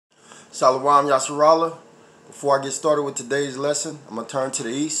Salawam Yasharallah. Before I get started with today's lesson, I'm going to turn to the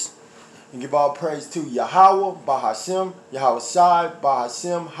east and give all praise to Yahweh, Bahashem, Yahweh Shai,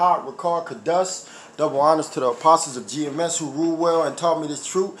 Bahashem, Ha, Rakar, Kadas. Double honors to the apostles of GMS who rule well and taught me this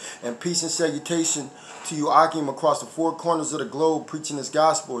truth. And peace and salutation to you, Akim, across the four corners of the globe, preaching this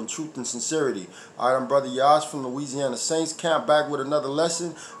gospel in truth and sincerity. All right, I'm Brother Yash from Louisiana Saints Camp, back with another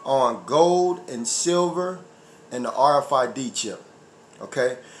lesson on gold and silver and the RFID chip.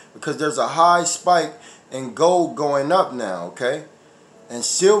 Okay? Because there's a high spike in gold going up now, okay? And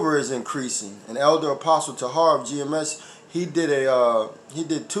silver is increasing. And Elder Apostle Tahar of GMS, he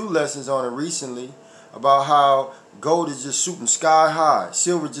did two lessons on it recently about how gold is just shooting sky high,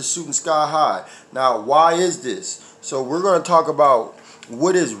 silver is just shooting sky high. Now, why is this? So we're going to talk about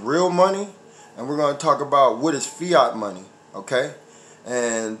what is real money, and we're going to talk about what is fiat money, okay?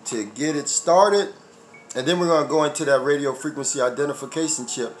 And to get it started, and then we're going to go into that radio frequency identification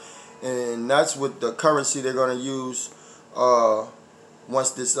chip, and that's what the currency they're going to use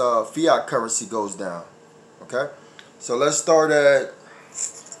once this fiat currency goes down, okay? So let's start at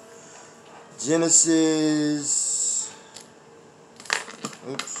Genesis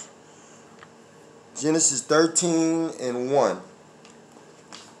 13:1.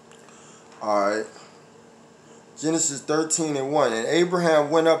 All right. Genesis 13:1. And Abraham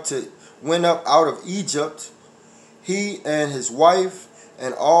went up out of Egypt, he and his wife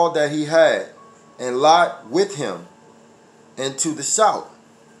and all that he had, and Lot with him, into the south.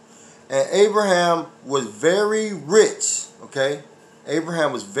 And Abraham was very rich, okay?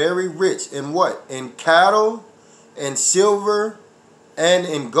 Abraham was very rich in what? In cattle, in silver, and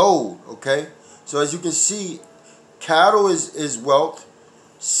in gold, okay? So as you can see, cattle is wealth,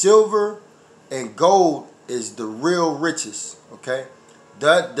 silver and gold is the real riches, okay?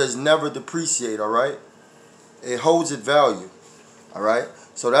 That does never depreciate, all right? It holds its value, all right?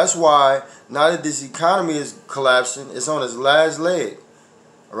 So that's why now that this economy is collapsing, it's on its last leg,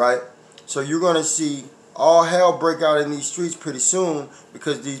 all right? So you're going to see all hell break out in these streets pretty soon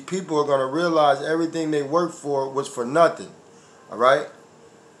because these people are going to realize everything they worked for was for nothing, all right?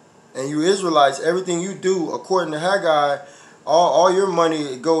 And you Israelites, everything you do, according to Haggai, all your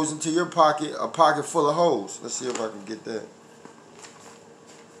money goes into your pocket, a pocket full of holes. Let's see if I can get that.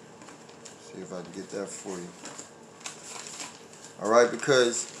 See if I can get that for you. All right,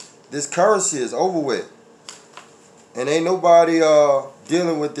 because this currency is over with. And ain't nobody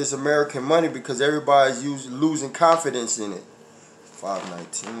dealing with this American money because everybody's losing confidence in it.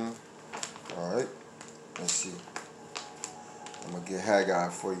 519. All right. Let's see. I'm going to get Haggai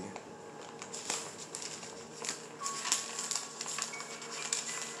for you.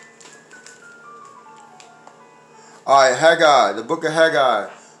 All right, Haggai, the book of Haggai,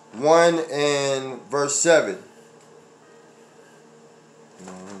 1 and verse 7.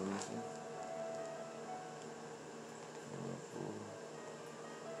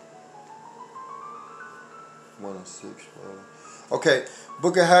 Okay,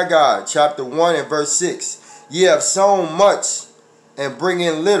 book of Haggai, chapter 1 and verse 6. Ye have sown much and bring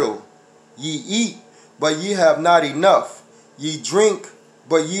in little. Ye eat, but ye have not enough. Ye drink,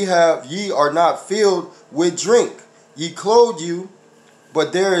 but ye are not filled with drink. Ye clothe you,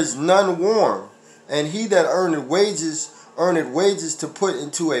 but there is none warm. And he that earneth wages to put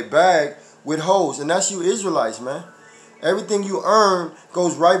into a bag with holes. And that's you Israelites, man. Everything you earn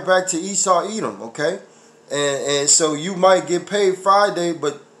goes right back to Esau Edom, okay? And so you might get paid Friday,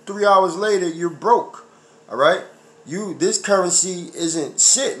 but 3 hours later you're broke. All right? This currency isn't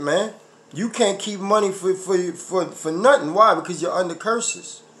shit, man. You can't keep money for nothing. Why? Because you're under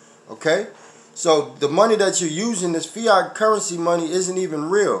curses. Okay? So the money that you're using, this fiat currency money, isn't even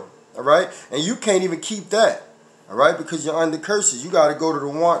real. All right? And you can't even keep that. All right? Because you're under curses. You got to go to the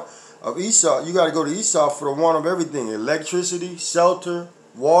want of Esau. You got to go to Esau for the want of everything. Electricity, shelter,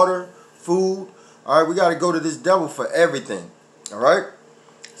 water, food. All right, we got to go to this devil for everything. All right?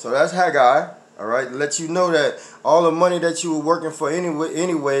 So that's Haggai. All right? Let you know that all the money that you were working for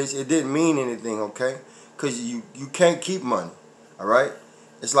anyways, it didn't mean anything, okay? Because you can't keep money. All right?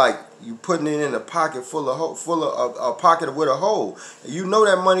 It's like you putting it in a pocket full of a pocket with a hole. You know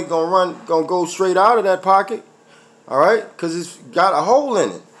that money gonna go straight out of that pocket. All right? Because it's got a hole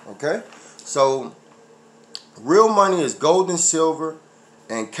in it. Okay? So real money is gold and silver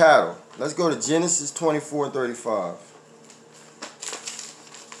and cattle. Let's go to Genesis 24 and 35.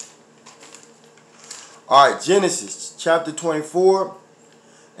 All right, Genesis chapter 24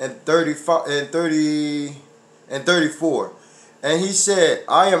 and 35 and 34. And he said,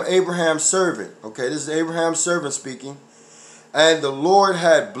 I am Abraham's servant. Okay, this is Abraham's servant speaking. And the Lord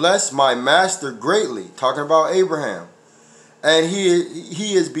had blessed my master greatly. Talking about Abraham. and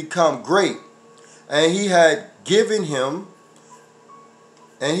he is become great. And he had given him,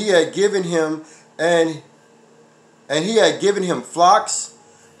 and he had given him, and he had given him flocks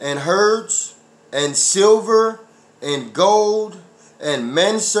and herds and silver and gold and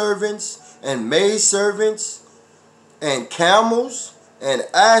men servants and maid servants and camels and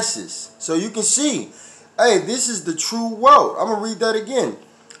asses. So you can see, hey, this is the true wealth. I'm going to read that again.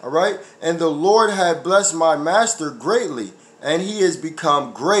 All right. And the Lord had blessed my master greatly, and he has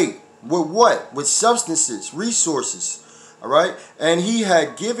become great. With what? With substances, resources. All right. And he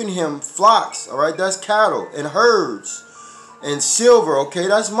had given him flocks. All right. That's cattle and herds and silver. Okay.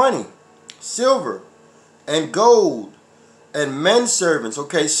 That's money. Silver and gold and men servants.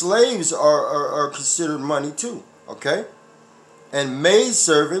 Okay. Slaves are considered money too. Okay. And maid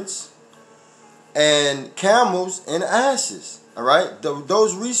servants and camels and asses. All right.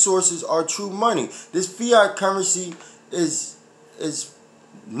 Those resources are true money. This fiat currency is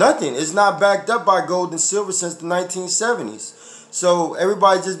nothing. It's not backed up by gold and silver since the 1970s. So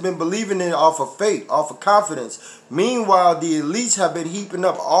everybody's just been believing it off of faith, off of confidence. Meanwhile, the elites have been heaping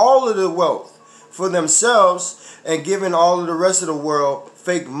up all of the wealth for themselves and giving all of the rest of the world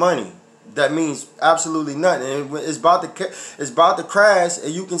fake money. That means absolutely nothing. And it's about to crash,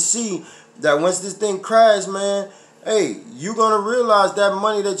 and you can see that once this thing crashes, man, hey, you're going to realize that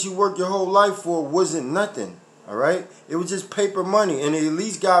money that you worked your whole life for wasn't nothing. All right? It was just paper money. And the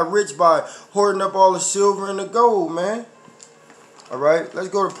elites got rich by hoarding up all the silver and the gold, man. All right? Let's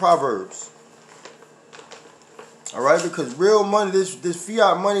go to Proverbs. All right? Because real money, this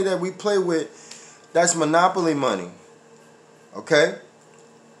fiat money that we play with, that's monopoly money. Okay?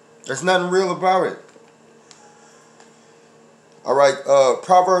 There's nothing real about it. All right?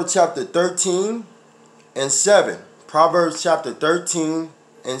 Proverbs chapter 13 and 7. Proverbs chapter 13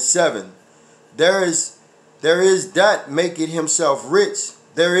 and 7. There is that maketh himself rich.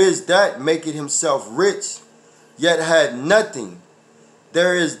 There is that maketh himself rich, yet had nothing.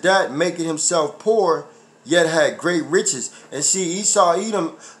 There is that maketh himself poor, yet had great riches. And see, Esau,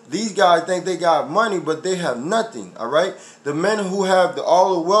 Edom, these guys think they got money, but they have nothing. All right? The men who have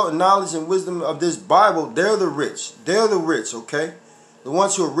all the wealth, knowledge, and wisdom of this Bible, they're the rich. They're the rich, okay? The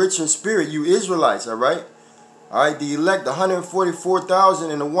ones who are rich in spirit, you Israelites, all right? All right, the elect,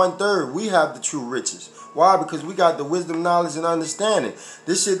 144,000 and the 1/3, we have the true riches. Why? Because we got the wisdom, knowledge, and understanding.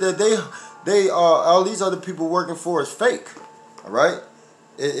 This shit that they all these other people working for is fake. All right,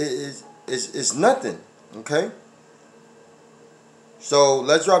 it's nothing. Okay. So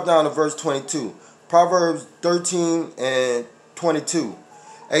let's drop down to verse 22. Proverbs 13 and 22.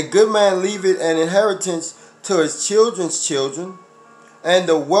 A good man leaveth an inheritance to his children's children, and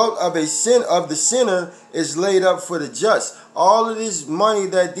the wealth of the sinner is laid up for the just. All of this money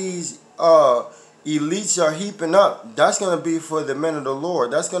that these elites are heaping up, that's going to be for the men of the Lord.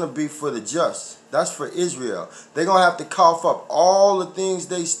 That's going to be for the just. That's for Israel. They're going to have to cough up all the things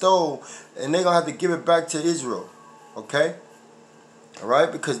they stole, and they're going to have to give it back to Israel. Okay? All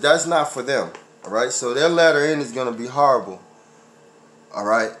right? Because that's not for them. All right? So their latter end is going to be horrible. All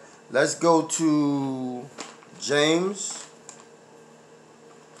right? Let's go to James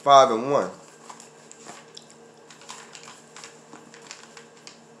 5 and 1.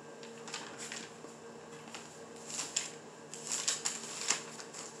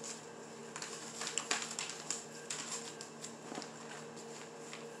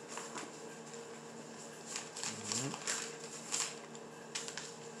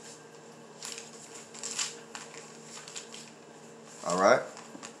 All right.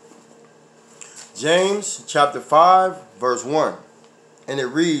 James chapter 5 verse 1. And it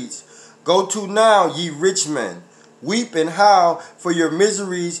reads, Go to now, ye rich men, weep and howl for your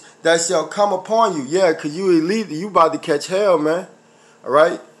miseries that shall come upon you. Yeah, because you elite, you about to catch hell, man. All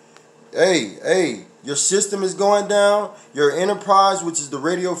right. Hey, your system is going down. Your enterprise, which is the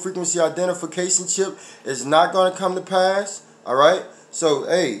radio frequency identification chip, is not going to come to pass. All right. So,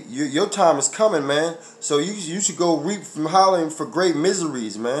 hey, your time is coming, man. So you should go reap from hollering for great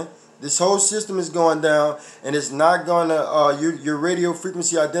miseries, man. This whole system is going down, and it's not gonna. Your radio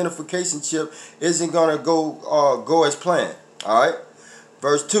frequency identification chip isn't gonna go as planned. All right.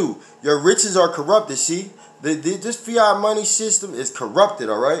 Verse 2. Your riches are corrupted. See, this fiat money system is corrupted.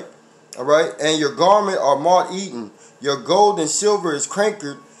 All right. All right. And your garment are moth eaten. Your gold and silver is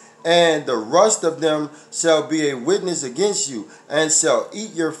cankered, and the rust of them shall be a witness against you, and shall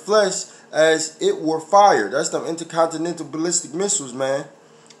eat your flesh as it were fire. That's them intercontinental ballistic missiles, man.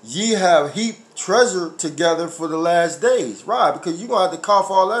 Ye have heaped treasure together for the last days. Right, because you're going to have to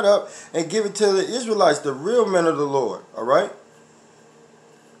cough all that up and give it to the Israelites, the real men of the Lord. All right?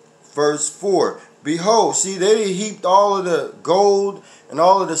 Verse 4. Behold, see, they heaped all of the gold and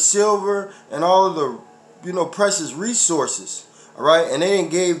all of the silver and all of the, precious resources. All right, and they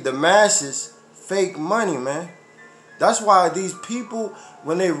didn't gave the masses fake money, man. That's why these people,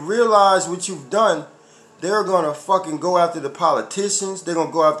 when they realize what you've done, they're going to fucking go after the politicians. They're going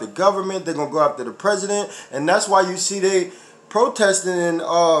to go after the government. They're going to go after the president. And that's why you see they protesting in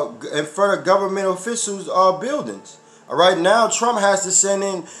front of government officials' buildings. All right, now Trump has to send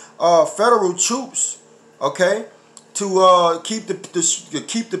in federal troops, okay, to keep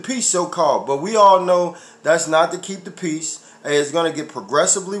the peace, so-called. But we all know that's not to keep the peace. And it's going to get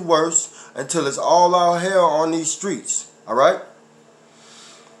progressively worse until it's all out hell on these streets. All right?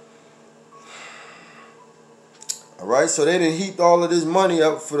 All right, so they done heaped all of this money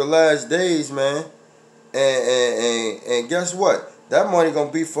up for the last days, man. And guess what? That money going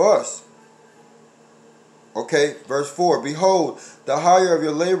to be for us. Okay, verse 4. Behold, the hire of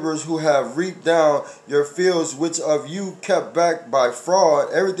your laborers who have reaped down your fields, which of you kept back by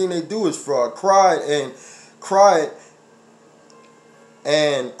fraud. Everything they do is fraud.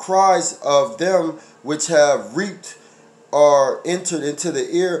 And cries of them which have reaped are entered into the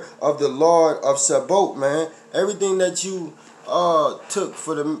ear of the Lord of Sabaoth, man. Everything that you took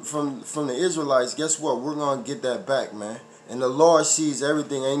from the Israelites, guess what? We're going to get that back, man. And the Lord sees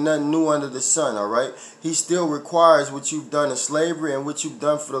everything. Ain't nothing new under the sun, all right? He still requires what you've done in slavery and what you've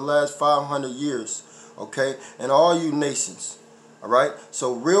done for the last 500 years, okay? And all you nations, all right?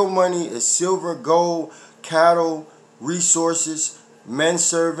 So real money is silver, gold, cattle, resources, men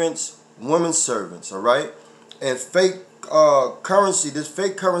servants, women servants, all right? And fake currency, this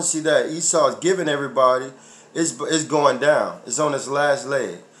fake currency that Esau is giving everybody is going down. It's on its last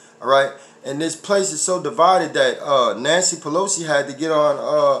leg, all right? And this place is so divided that Nancy Pelosi had to get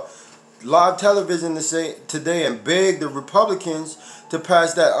on live television today and beg the Republicans to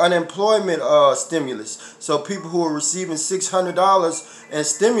pass that unemployment stimulus. So people who are receiving $600 in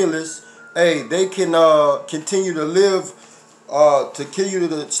stimulus, hey, they can continue to live,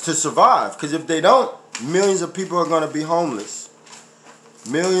 to survive. Because if they don't, millions of people are going to be homeless.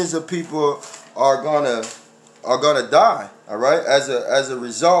 Millions of people are gonna die. All right, as a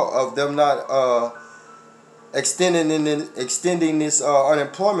result of them not extending this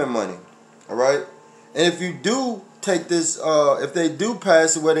unemployment money. All right, and if you do take this, if they do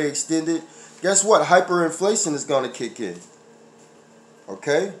pass it where they extend it, guess what? Hyperinflation is going to kick in.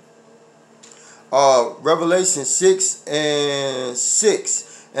 Okay. Revelation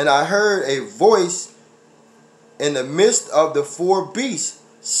 6:6, and I heard a voice in the midst of the four beasts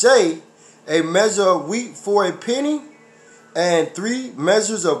say, a measure of wheat for a penny, and 3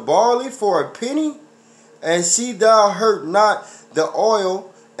 measures of barley for a penny, and see thou hurt not the oil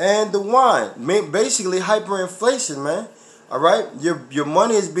and the wine. Basically hyperinflation, man. All right, your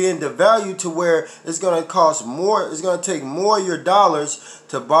money is being devalued to where it's going to cost more. It's going to take more of your dollars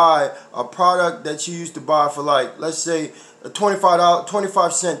to buy a product that you used to buy for, like, let's say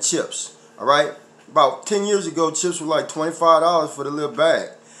 $25 chips. All right, about 10 years ago, chips were like $25 for the little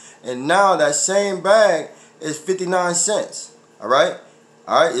bag, and now that same bag is 59 cents. All right.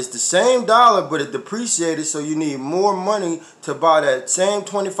 All right, it's the same dollar, but it depreciated, so you need more money to buy that same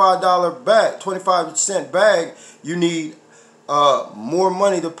 $25 bag, 25-cent bag. You need more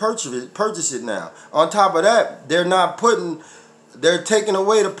money to purchase it now. On top of that, they're taking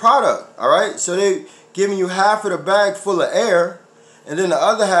away the product. All right, so they giving you half of the bag full of air, and then the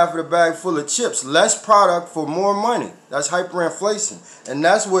other half of the bag full of chips. Less product for more money. That's hyperinflation, and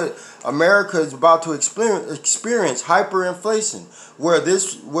that's what America is about to experience hyperinflation, where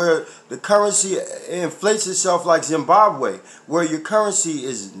the currency inflates itself like Zimbabwe, where your currency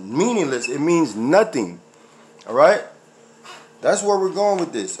is meaningless. It means nothing. All right. That's where we're going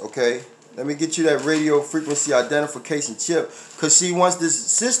with this, okay? Let me get you that radio frequency identification chip. Because, see, once this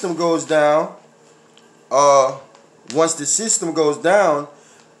system goes down, gold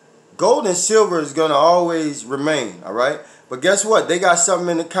and silver is going to always remain, all right? But guess what? They got something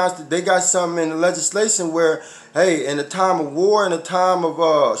in the legislation where, hey, in a time of war, in a time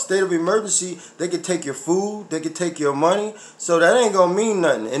of state of emergency, they could take your food, they could take your money. So that ain't gonna mean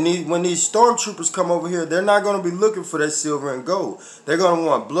nothing. And when these stormtroopers come over here, they're not gonna be looking for that silver and gold. They're gonna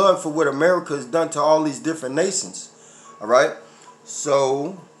want blood for what America has done to all these different nations. All right.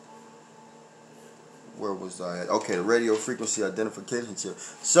 So where was I at? Okay, the radio frequency identification chip.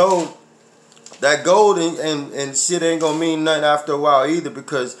 So that gold and shit ain't gonna mean nothing after a while either,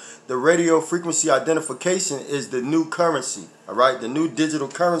 because the radio frequency identification is the new currency, all right? The new digital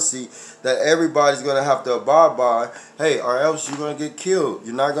currency that everybody's gonna have to abide by. Hey, or else you're gonna get killed.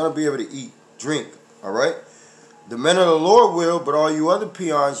 You're not gonna be able to eat, drink, all right? The men of the Lord will, but all you other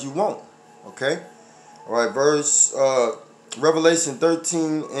peons, you won't, okay? All right, Revelation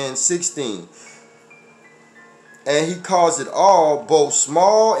 13 and 16. And he calls it all, both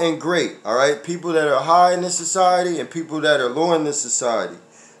small and great. All right, people that are high in this society and people that are low in this society.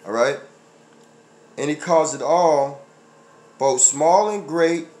 All right, and he calls it all, both small and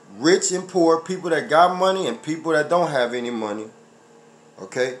great, rich and poor, people that got money and people that don't have any money.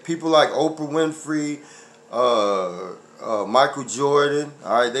 Okay, people like Oprah Winfrey, Michael Jordan.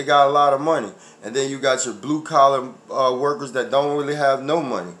 All right, they got a lot of money. And then you got your blue collar workers that don't really have no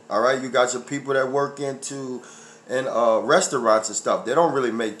money. All right, you got your people that work in restaurants and stuff. They don't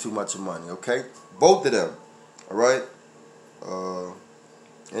really make too much money. Okay, both of them. All right,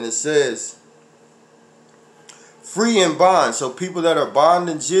 and it says free and bond. So people that are bond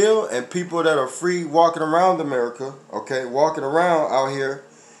in jail and people that are free walking around America, okay, walking around out here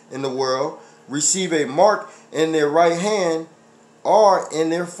in the world, receive a mark in their right hand or in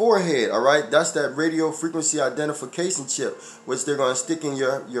their forehead. All right, that's that radio frequency identification chip, which they're going to stick in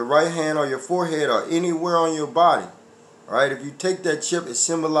your right hand or your forehead or anywhere on your body. All right, if you take that chip, it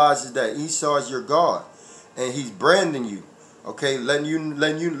symbolizes that Esau is your God and he's branding you. Okay, letting you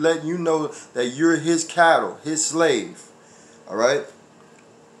know that you're his cattle, his slave. All right.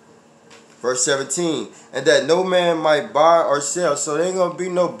 Verse 17, and that no man might buy or sell. So there ain't gonna be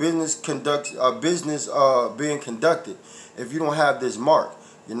no business being conducted if you don't have this mark.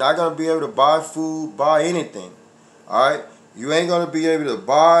 You're not gonna be able to buy food, buy anything. All right. You ain't gonna be able to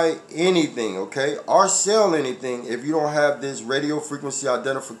buy anything, okay, or sell anything if you don't have this radio frequency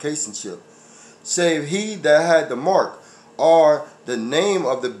identification chip. Save he that had the mark, or the name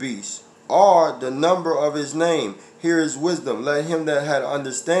of the beast, or the number of his name. Here is wisdom. Let him that had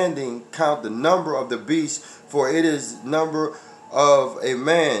understanding count the number of the beast, for it is number of a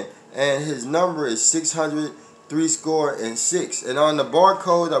man, and his number is 666. And on the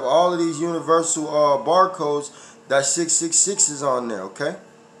barcode of all of these universal barcodes, that 666 is on there, okay?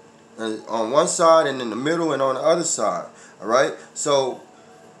 And on one side and in the middle and on the other side. All right? So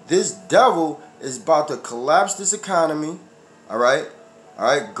this devil is about to collapse this economy. All right? All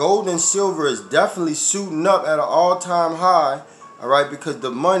right, gold and silver is definitely shooting up at an all-time high. All right, because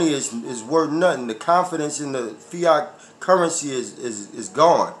the money is worth nothing. The confidence in the fiat currency is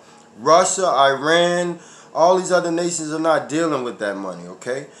gone. Russia, Iran, all these other nations are not dealing with that money,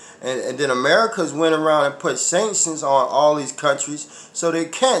 okay? And then America's went around and put sanctions on all these countries so they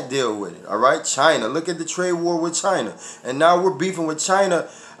can't deal with it, all right? China, look at the trade war with China. And now we're beefing with China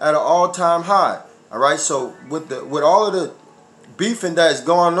at an all-time high, all right? So with all of the beefing that is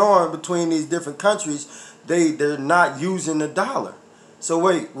going on between these different countries, they're not using the dollar. So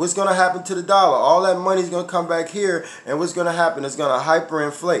wait, what's going to happen to the dollar? All that money is going to come back here, and what's going to happen is going to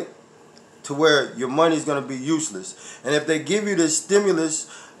hyperinflate to where your money is going to be useless. And if they give you this stimulus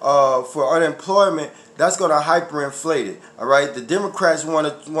for unemployment, that's going to hyperinflate it. All right, the Democrats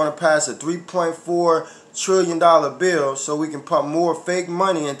want to pass a $3.4 trillion bill so we can pump more fake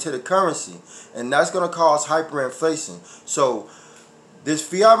money into the currency, and that's going to cause hyperinflation. So this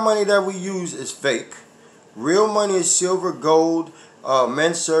fiat money that we use is fake. Real money is silver, gold,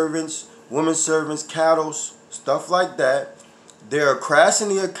 men servants, women servants, cattle, stuff like that. They're crashing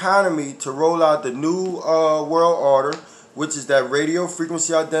the economy to roll out the new world order, which is that radio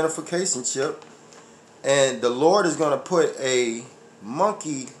frequency identification chip. And the Lord is going to put a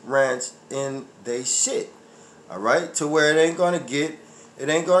monkey wrench in they shit. All right? To where it ain't going to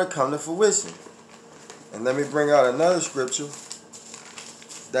come to fruition. And let me bring out another scripture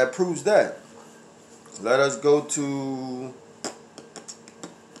that proves that. Let us go to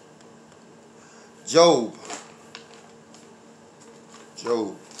Job.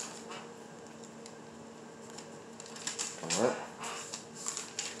 Job. All right.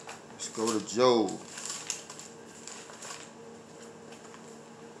 Let's go to Job.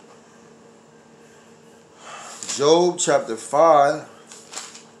 Job chapter 5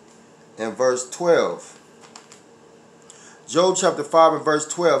 and verse 12. Job chapter 5 and verse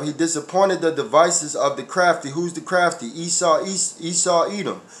 12. He disappointed the devices of the crafty. Who's the crafty? Esau,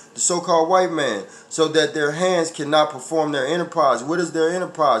 Edom, the so-called white man, so that their hands cannot perform their enterprise. What is their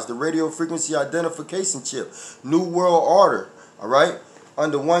enterprise? The radio frequency identification chip. New world order. All right?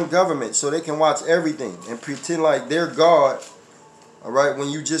 Under one government, so they can watch everything and pretend like they're God. All right? When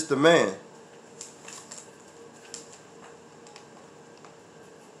you just a man.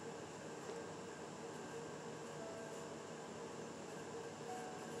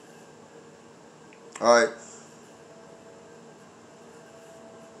 All right.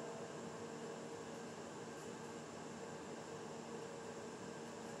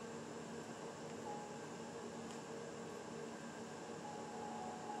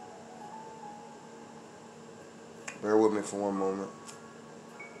 Bear with me for one moment.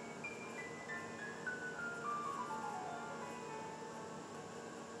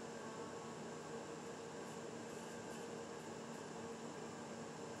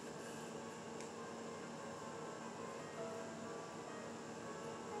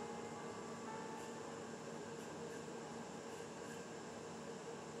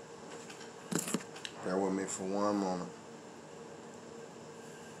 Bear with me for one moment.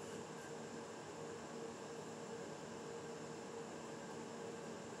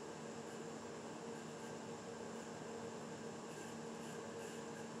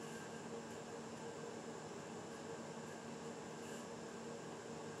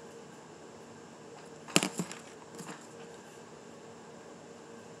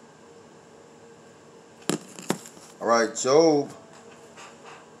 All right, Job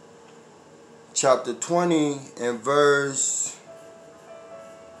chapter 20 and verse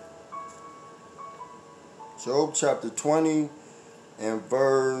Job chapter 20 and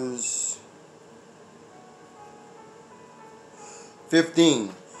verse 15.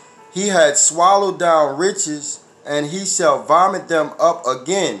 He had swallowed down riches, and he shall vomit them up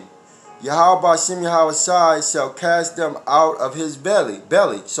again. Yahweh Bashem Yahweh shall cast them out of his belly.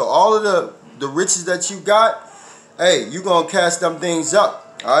 So all of the riches that you got, hey, you're going to cast them things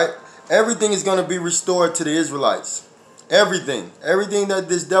up. All right. Everything is going to be restored to the Israelites. Everything that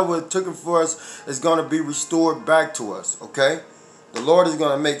this devil took it for us is going to be restored back to us. Okay. The Lord is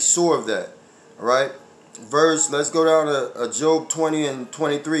going to make sure of that. All right. Let's go down to Job 20 and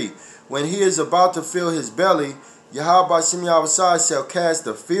 23. When he is about to fill his belly, Yahweh Bashem Yahweh shall cast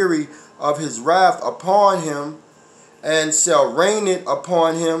the fury of his wrath upon him, and shall rain it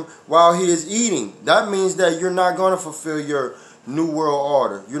upon him while he is eating. That means that you're not going to fulfill your New World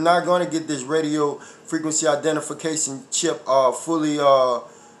Order. You're not going to get this radio frequency identification chip fully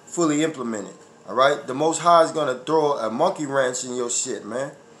implemented. All right? The Most High is going to throw a monkey wrench in your shit,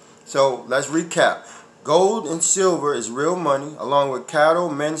 man. So let's recap. Gold and silver is real money, along with cattle,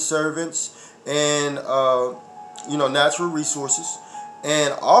 men, servants, and natural resources.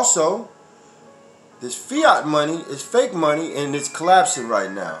 And also, this fiat money is fake money, and it's collapsing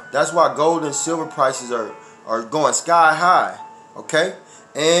right now. That's why gold and silver prices are going sky high. Okay?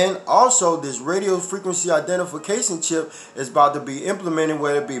 And also, this radio frequency identification chip is about to be implemented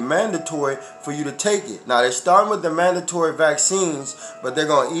where it be mandatory for you to take it. Now, they're starting with the mandatory vaccines, but they're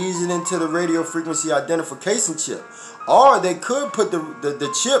going to ease it into the radio frequency identification chip. Or they could put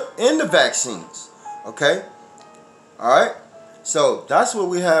the chip in the vaccines. Okay? All right? So, that's what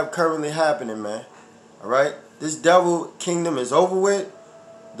we have currently happening, man. All right? This devil kingdom is over with.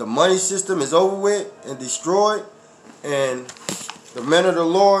 The money system is over with and destroyed. And the men of the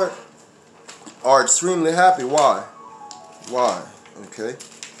Lord are extremely happy. Why? Why? Okay.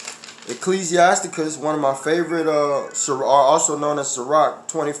 Ecclesiasticus, one of my favorite, are also known as Sirach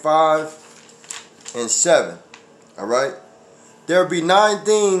 25 and 7. All right. There be 9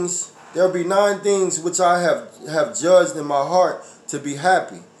 things which I have judged in my heart to be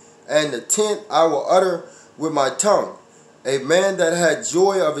happy, and the 10th I will utter with my tongue. A man that had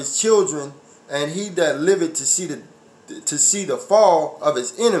joy of his children, and he that liveth to see the fall of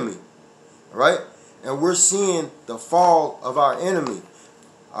his enemy. All right? And we're seeing the fall of our enemy.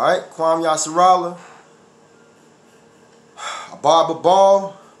 All right? Kwam Yasserallah, Abba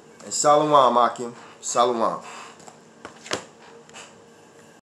Ball, and Salawam Akim. Salawam.